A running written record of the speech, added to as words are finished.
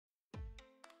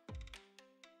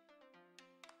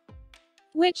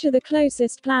Which are the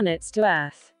closest planets to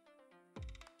Earth?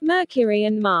 Mercury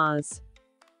and Mars.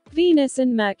 Venus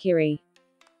and Mercury.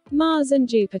 Mars and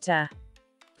Jupiter.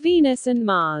 Venus and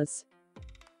Mars.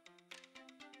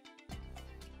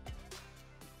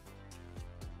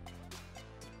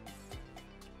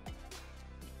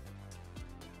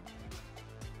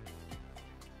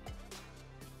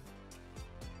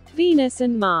 Venus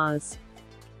and Mars.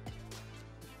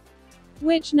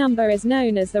 Which number is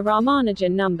known as the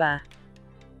Ramanujan number?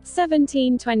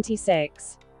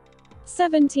 1726.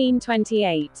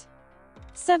 1728.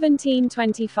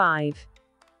 1725.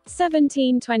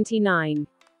 1729.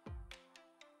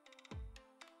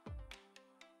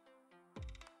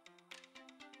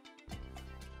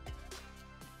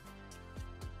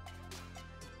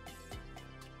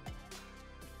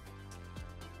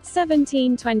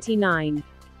 (1729).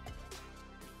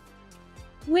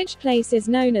 Which place is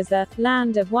known as the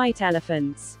land of white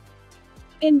elephants?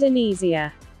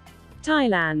 Indonesia,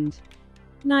 Thailand,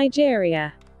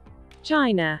 Nigeria,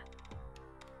 China.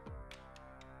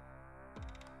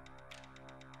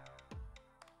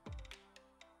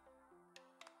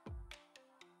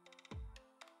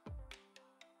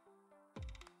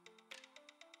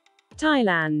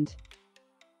 Thailand.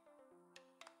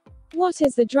 What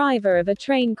is the driver of a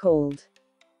train called?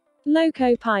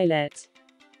 Loco pilot,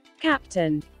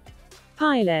 captain,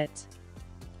 pilot,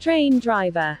 train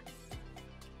driver.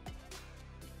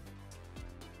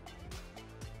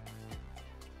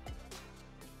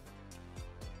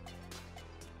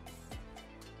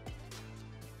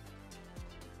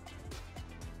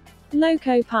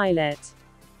 Loco pilot.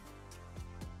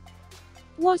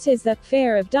 What is the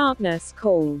fear of darkness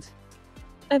called?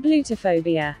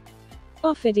 Ablutophobia,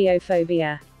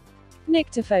 ophidiophobia,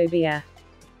 nyctophobia,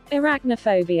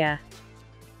 arachnophobia.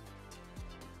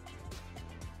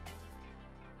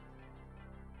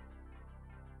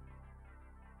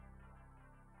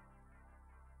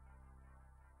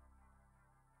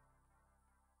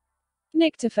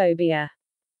 Nyctophobia.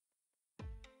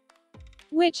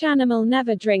 Which animal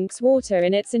never drinks water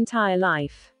in its entire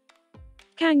life?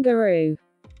 Kangaroo,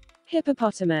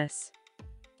 hippopotamus,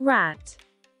 rat.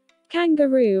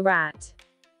 Kangaroo rat.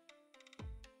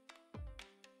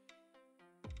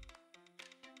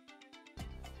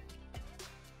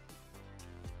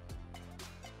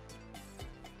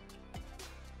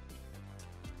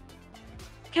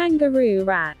 Kangaroo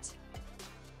rat.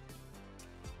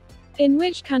 In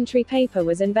which country paper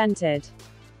was invented?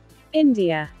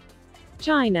 India,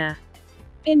 China,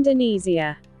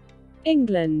 Indonesia,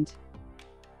 England.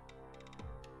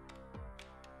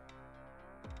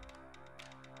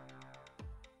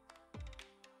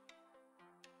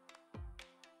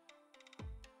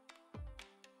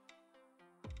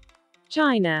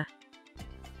 China.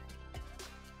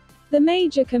 The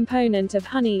major component of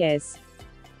honey is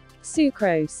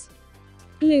sucrose,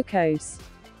 glucose,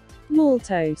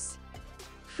 maltose,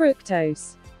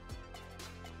 fructose.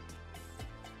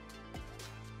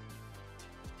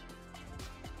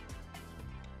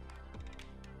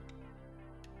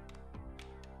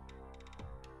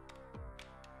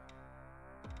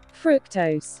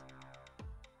 Fructose.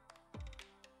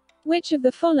 Which of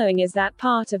the following is that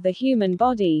part of the human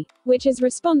body which is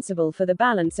responsible for the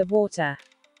balance of water?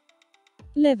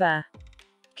 Liver,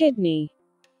 kidney,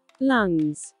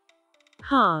 lungs,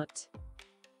 heart.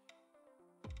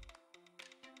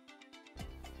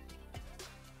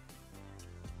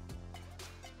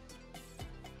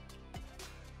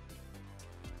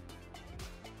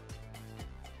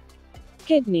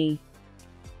 Kidney.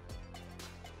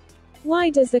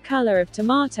 Why does the color of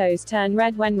tomatoes turn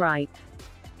red when ripe?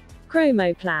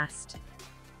 Chromoplast,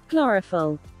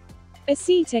 chlorophyll,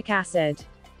 acetic acid.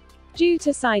 Due to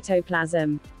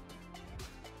cytoplasm.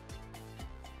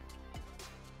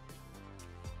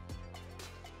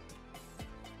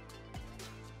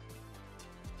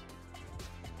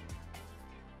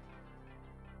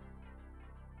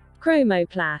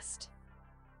 Chromoplast.